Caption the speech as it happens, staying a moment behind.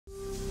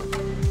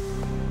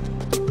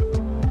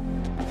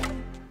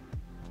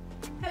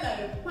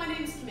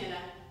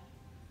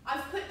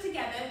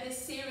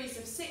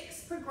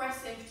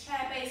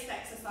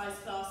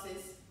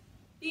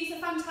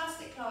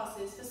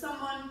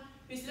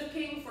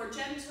for a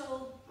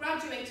gentle,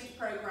 graduated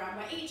programme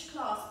where each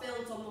class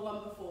builds on the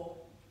one before.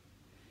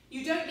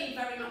 You don't need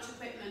very much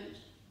equipment.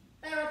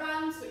 There are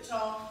bands which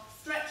are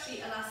stretchy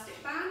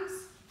elastic bands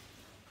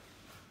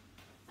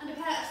and a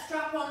pair of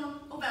strap-on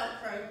or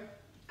Velcro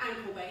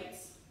ankle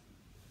weights.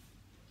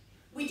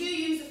 We do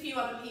use a few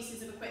other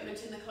pieces of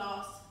equipment in the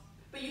class,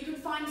 but you can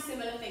find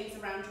similar things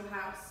around your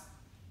house.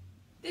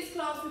 This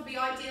class would be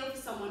ideal for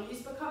someone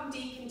who's become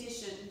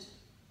deconditioned.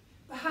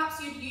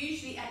 Perhaps you'd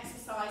usually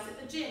exercise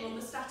at the gym on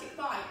the static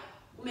bike,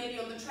 or maybe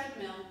on the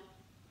treadmill,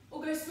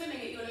 or go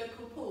swimming at your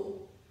local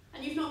pool,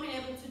 and you've not been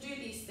able to do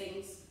these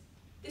things.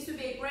 This would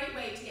be a great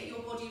way to get your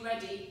body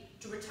ready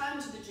to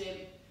return to the gym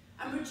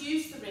and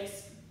reduce the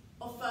risk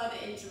of further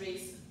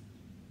injuries.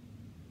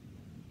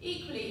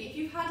 Equally, if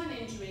you've had an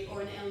injury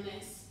or an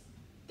illness,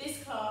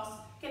 this class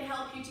can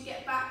help you to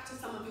get back to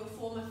some of your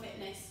former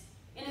fitness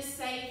in a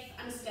safe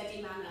and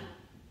steady manner.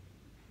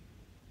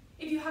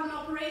 If you had an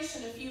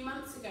operation a few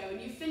months ago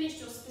and you finished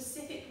your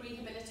specific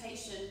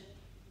rehabilitation,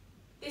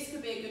 this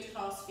could be a good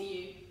class for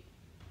you.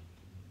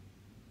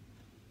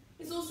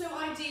 It's also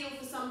ideal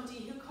for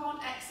somebody who can't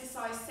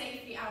exercise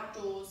safely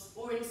outdoors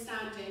or in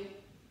standing,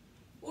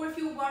 or if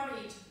you're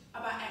worried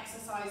about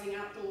exercising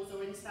outdoors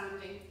or in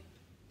standing.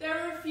 There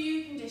are a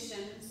few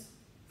conditions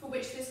for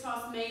which this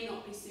class may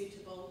not be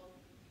suitable.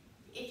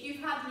 If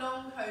you've had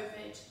long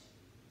COVID,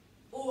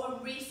 or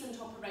a recent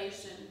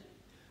operation,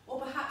 or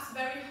perhaps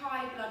very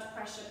high blood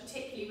pressure,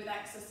 particularly with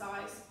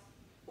exercise,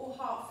 or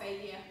heart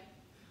failure,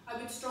 I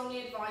would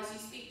strongly advise you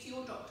speak to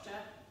your doctor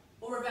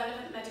or a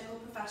relevant medical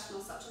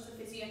professional such as a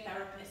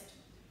physiotherapist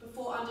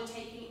before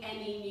undertaking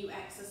any new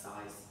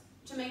exercise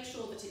to make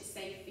sure that it's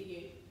safe for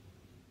you.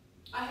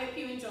 I hope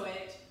you enjoy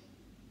it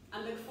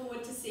and look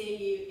forward to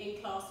seeing you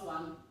in Class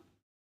 1.